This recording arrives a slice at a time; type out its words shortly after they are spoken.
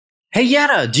Hey,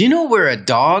 Yetta, do you know where a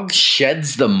dog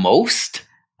sheds the most?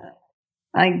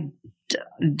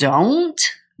 Don't?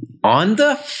 On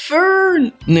the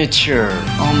furniture.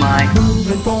 Oh my.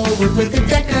 Moving forward with the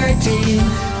Dekker Team.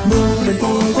 Moving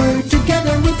forward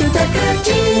together with the Dekker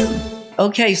Team.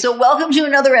 Okay, so welcome to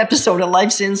another episode of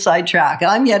Life's Inside Track.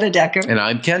 I'm Yetta Dekker. And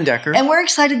I'm Ken Dekker. And we're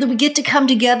excited that we get to come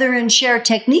together and share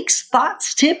techniques,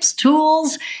 thoughts, tips,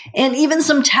 tools, and even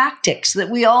some tactics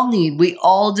that we all need. We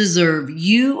all deserve,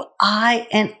 you, I,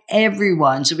 and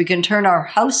everyone, so we can turn our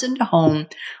house into home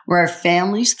where our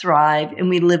families thrive and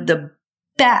we live the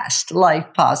best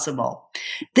life possible.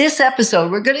 This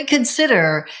episode, we're going to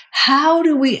consider how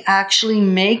do we actually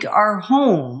make our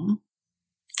home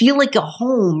feel like a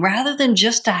home rather than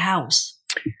just a house.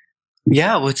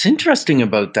 Yeah, what's interesting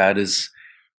about that is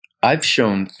I've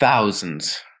shown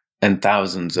thousands and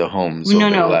thousands of homes over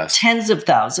the last... tens of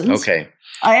thousands. Okay.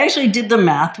 I actually did the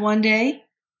math one day.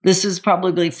 This is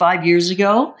probably 5 years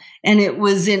ago, and it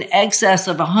was in excess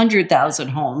of 100,000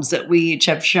 homes that we each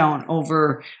have shown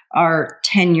over our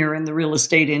tenure in the real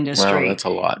estate industry. Wow, that's a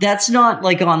lot. That's not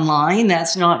like online.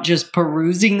 That's not just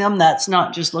perusing them. That's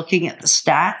not just looking at the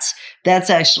stats. That's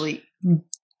actually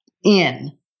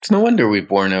in. It's no wonder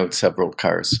we've worn out several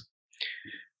cars.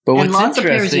 But and what's lots of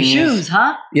pairs of shoes,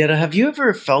 huh? Yetta, have you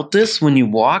ever felt this when you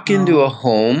walk into a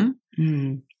home?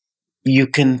 You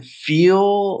can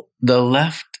feel the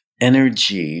left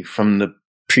energy from the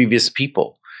previous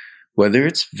people, whether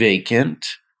it's vacant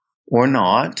or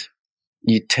not.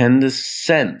 You tend to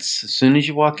sense as soon as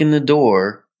you walk in the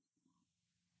door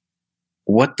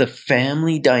what the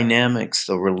family dynamics,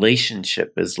 the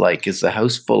relationship is like. Is the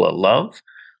house full of love?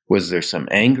 Was there some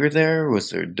anger there? Was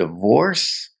there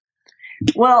divorce?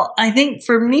 Well, I think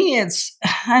for me,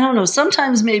 I don't know,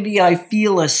 sometimes maybe I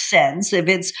feel a sense. If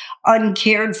it's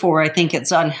uncared for, I think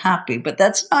it's unhappy, but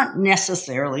that's not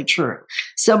necessarily true.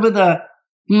 Some of the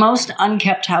most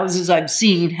unkept houses I've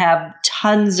seen have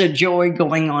tons of joy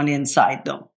going on inside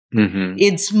them. Mm-hmm.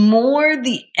 It's more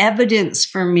the evidence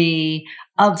for me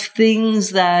of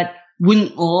things that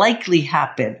wouldn't likely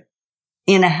happen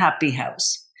in a happy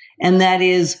house. And that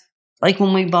is, like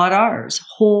when we bought ours,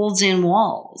 holes in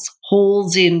walls,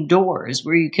 holes in doors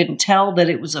where you can tell that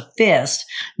it was a fist,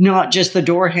 not just the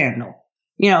door handle.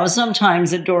 You know, sometimes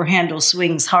the door handle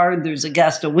swings hard, there's a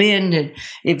gust of wind, and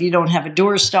if you don't have a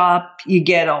door stop, you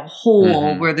get a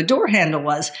hole where the door handle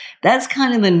was. That's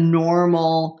kind of the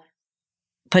normal,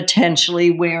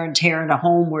 potentially wear and tear in a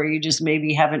home where you just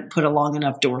maybe haven't put a long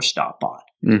enough door stop on.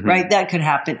 Right? That could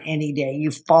happen any day.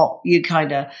 You fall, you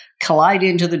kind of collide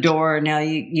into the door, and now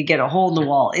you get a hole in the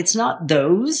wall. It's not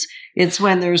those. It's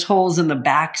when there's holes in the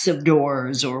backs of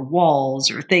doors or walls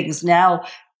or things. Now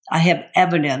I have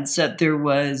evidence that there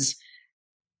was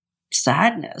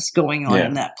sadness going on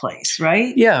in that place,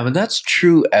 right? Yeah, but that's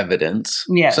true evidence.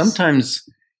 Yes. Sometimes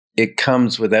it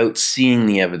comes without seeing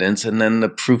the evidence, and then the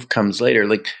proof comes later.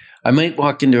 Like, I might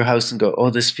walk into a house and go, oh,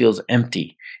 this feels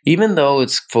empty. Even though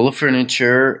it's full of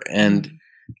furniture, and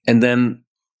then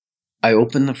I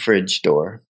open the fridge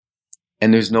door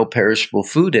and there's no perishable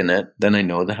food in it, then I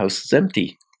know the house is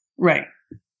empty. Right.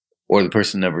 Or the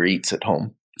person never eats at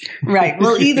home. Right.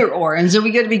 Well, either or. And so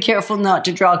we got to be careful not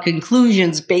to draw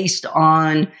conclusions based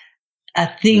on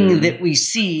a thing that we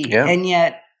see. Yeah. And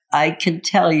yet I can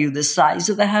tell you the size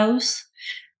of the house,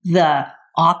 the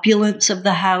opulence of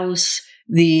the house,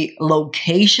 the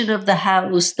location of the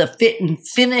house, the fit and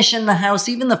finish in the house,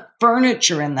 even the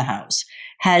furniture in the house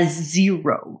has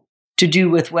zero to do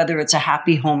with whether it's a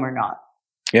happy home or not.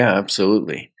 Yeah,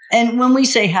 absolutely. And when we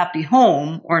say happy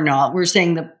home or not, we're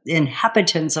saying the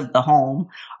inhabitants of the home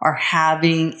are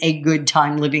having a good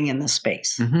time living in the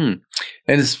space. And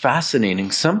it's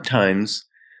fascinating. Sometimes,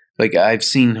 like, I've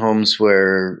seen homes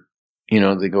where, you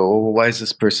know, they go, oh, why is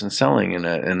this person selling?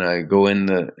 And I go in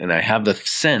and I have the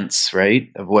sense, right,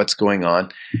 of what's going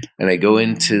on. And I go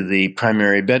into the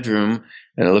primary bedroom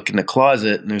and I look in the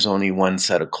closet and there's only one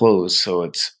set of clothes. So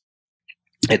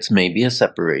it's maybe a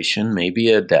separation, maybe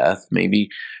a death, maybe,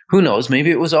 who knows,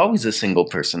 maybe it was always a single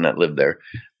person that lived there.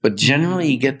 But generally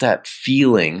you get that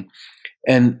feeling.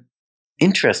 And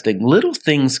interesting, little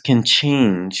things can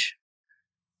change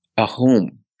a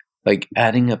home, like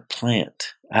adding a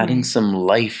plant, adding some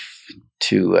life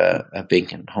to a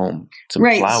vacant home, some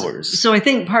flowers. So I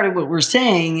think part of what we're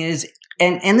saying is,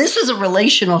 and this is a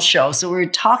relational show, so we're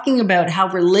talking about how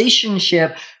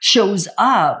relationship shows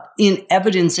up in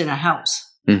evidence in a house,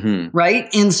 right?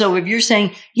 And so if you're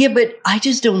saying, yeah, but I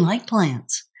just don't like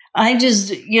plants. I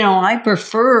just, I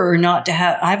prefer not to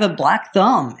I have a black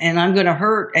thumb and I'm going to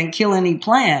hurt and kill any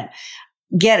plant.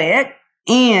 Get it?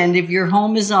 And if your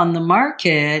home is on the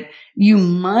market, you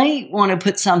might want to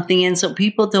put something in so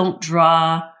people don't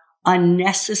draw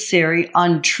unnecessary,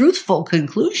 untruthful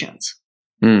conclusions.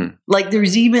 Like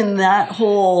there's even that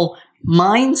whole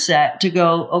mindset to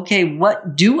go, okay,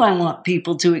 what do I want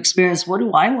people to experience? What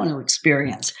do I want to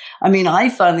experience? I mean, I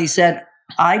finally said,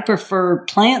 I prefer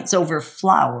plants over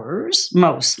flowers,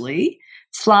 mostly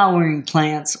flowering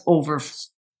plants over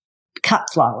cut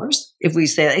flowers, if we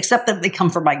say that, except that they come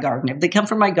from my garden. If they come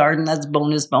from my garden, that's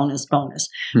bonus, bonus, bonus.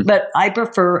 But I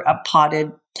prefer a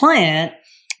potted plant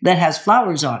that has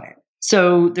flowers on it.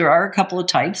 So there are a couple of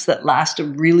types that last a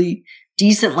really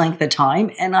decent length of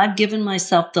time. And I've given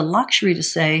myself the luxury to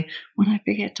say, when I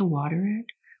forget to water it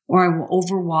or I will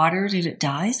overwater it and it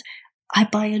dies, I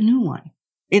buy a new one.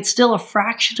 It's still a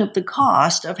fraction of the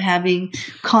cost of having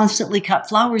constantly cut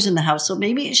flowers in the house. So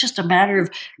maybe it's just a matter of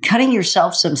cutting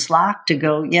yourself some slack to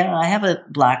go, yeah, I have a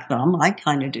black thumb. I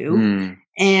kind of do.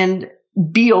 And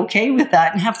be okay with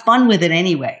that and have fun with it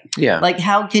anyway. Yeah. Like,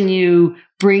 how can you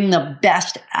bring the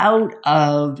best out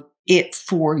of it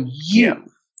for you? Yeah.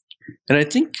 And I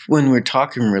think when we're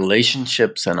talking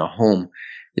relationships and a home,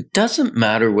 it doesn't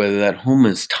matter whether that home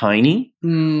is tiny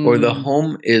or the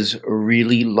home is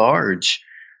really large.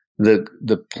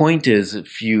 The point is,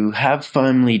 if you have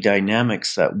family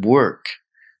dynamics that work,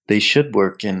 they should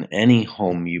work in any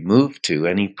home you move to,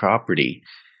 any property.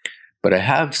 But I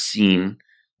have seen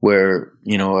where,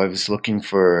 I was looking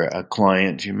for a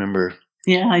client. Do you remember?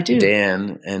 Yeah, I do.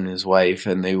 Dan and his wife,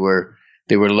 and they were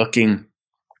looking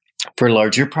for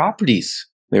larger properties.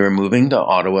 They were moving to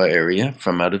Ottawa area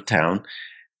from out of town.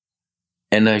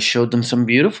 And I showed them some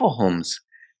beautiful homes.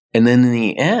 And then in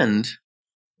the end,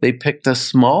 they picked a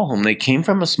small home. They came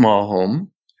from a small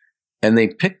home and they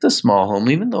picked a small home,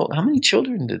 even though, how many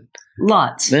children did?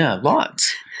 Lots. Yeah,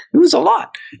 lots. It was a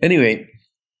lot. Anyway,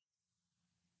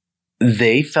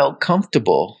 they felt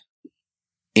comfortable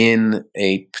in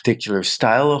a particular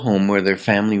style of home where their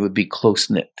family would be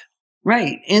close-knit.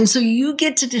 Right. And so you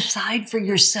get to decide for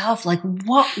yourself, like,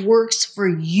 what works for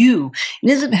you. It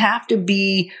doesn't have to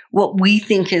be what we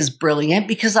think is brilliant,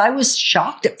 because I was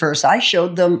shocked at first.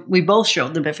 We both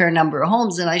showed them a fair number of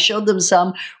homes, and I showed them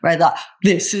some where I thought,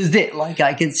 this is it. Like,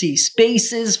 I can see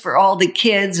spaces for all the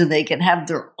kids and they can have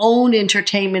their own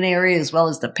entertainment area as well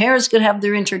as the parents could have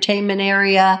their entertainment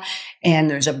area. And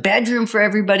there's a bedroom for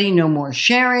everybody, no more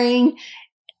sharing.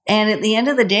 And at the end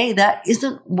of the day, that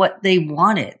isn't what they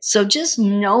wanted. So just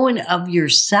knowing of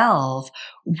yourself,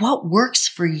 what works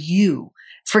for you.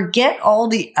 Forget all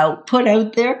the output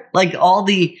out there, like all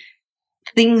the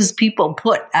things people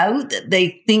put out that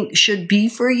they think should be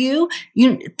for you.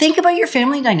 You think about your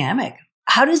family dynamic.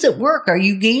 How does it work? Are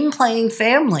you game playing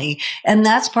family? And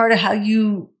that's part of how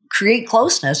you create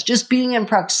closeness. Just being in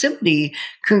proximity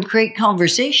can create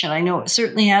conversation. I know it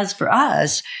certainly has for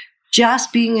us.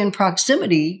 Just being in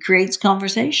proximity creates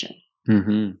conversation,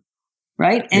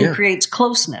 right? And creates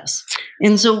closeness.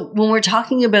 And so when we're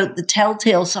talking about the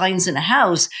telltale signs in a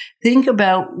house, think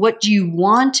about what you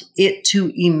want it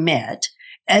to emit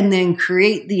and then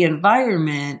create the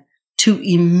environment to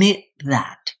emit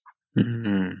that.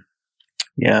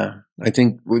 Yeah. I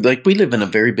think we live in a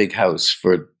very big house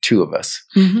for two of us,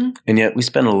 and yet we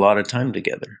spend a lot of time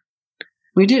together.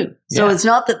 We do. So it's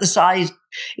not that the size,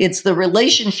 it's the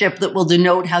relationship that will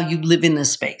denote how you live in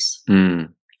this space.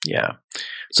 Yeah.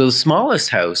 So the smallest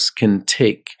house can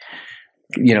be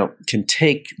the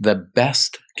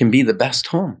best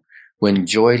home when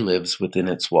joy lives within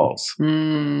its walls.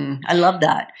 I love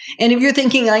that. And if you're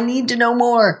thinking, I need to know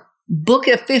more, book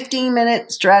a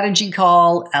 15-minute strategy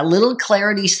call, a little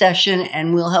clarity session,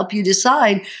 and we'll help you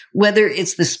decide whether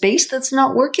it's the space that's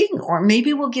not working, or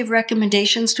maybe we'll give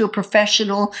recommendations to a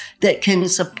professional that can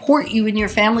support you in your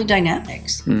family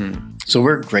dynamics. So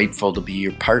we're grateful to be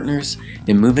your partners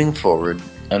in moving forward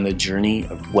on the journey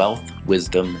of wealth,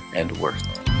 wisdom, and worth.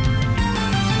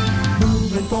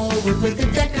 Moving forward with the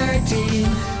Dekker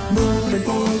Team.